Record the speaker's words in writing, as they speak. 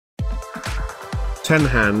10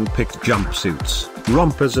 hand-picked jumpsuits,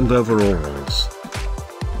 rompers and overalls.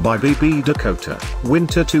 By BB Dakota,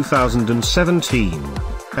 Winter 2017.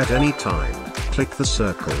 At any time, click the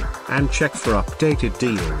circle, and check for updated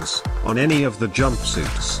deals, on any of the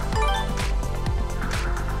jumpsuits.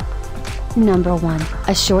 Number 1,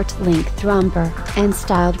 a short-length romper, and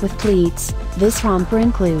styled with pleats. This romper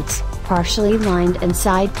includes partially lined and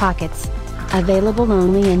side pockets. Available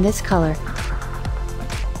only in this color.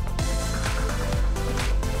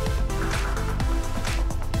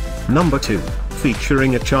 Number 2,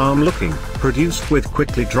 featuring a charm-looking, produced with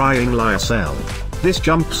quickly drying lyocell. This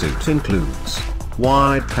jumpsuit includes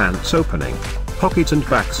wide pants opening, pocket and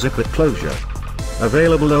back zipper closure.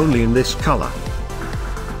 Available only in this color.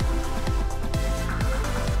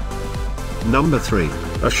 Number 3,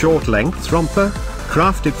 a short-length romper,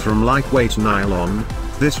 crafted from lightweight nylon.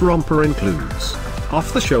 This romper includes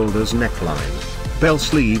off-the-shoulders neckline, bell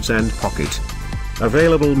sleeves and pocket.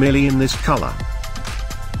 Available merely in this color.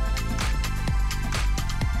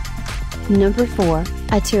 Number 4,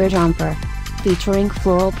 a tiered romper. Featuring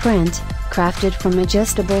floral print, crafted from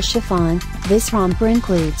adjustable chiffon. This romper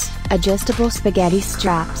includes adjustable spaghetti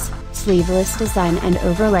straps, sleeveless design and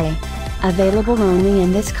overlay. Available only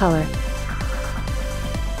in this color.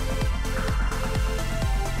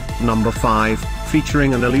 Number 5,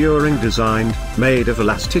 featuring an alluring design, made of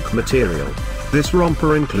elastic material. This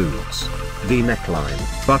romper includes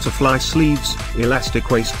V-neckline, butterfly sleeves,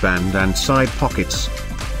 elastic waistband and side pockets.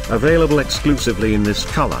 Available exclusively in this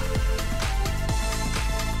color.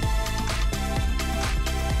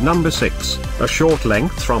 Number 6, a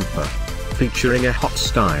short-length romper. Featuring a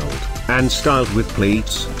hot-styled, and styled with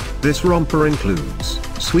pleats. This romper includes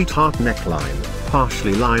sweetheart neckline,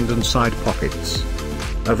 partially lined and side pockets.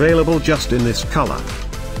 Available just in this color.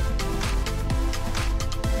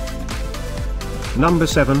 Number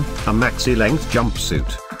 7, a maxi-length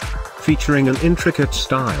jumpsuit. Featuring an intricate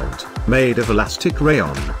styled, made of elastic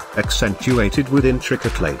rayon, accentuated with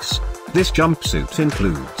intricate lace. This jumpsuit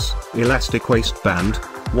includes elastic waistband,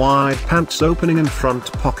 wide pants opening and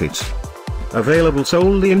front pocket. Available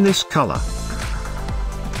solely in this color.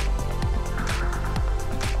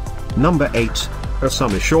 Number 8, a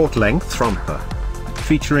summer short-length romper.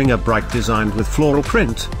 Featuring a bright design with floral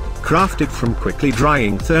print, crafted from quickly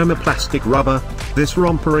drying thermoplastic rubber. This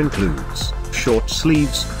romper includes short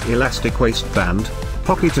sleeves, elastic waistband,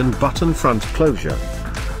 pocket and button front closure.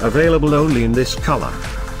 Available only in this color.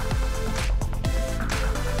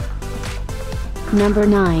 Number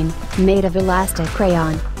 9, made of elastic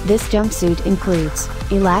rayon. This jumpsuit includes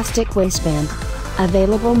elastic waistband.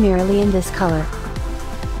 Available merely in this color.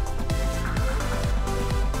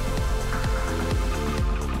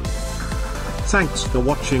 Thanks for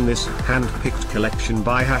watching this hand-picked collection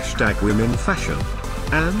by #WomenFashion.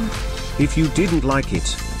 And, if you didn't like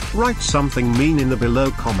it, write something mean in the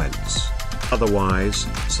below comments. Otherwise,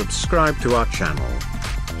 subscribe to our channel.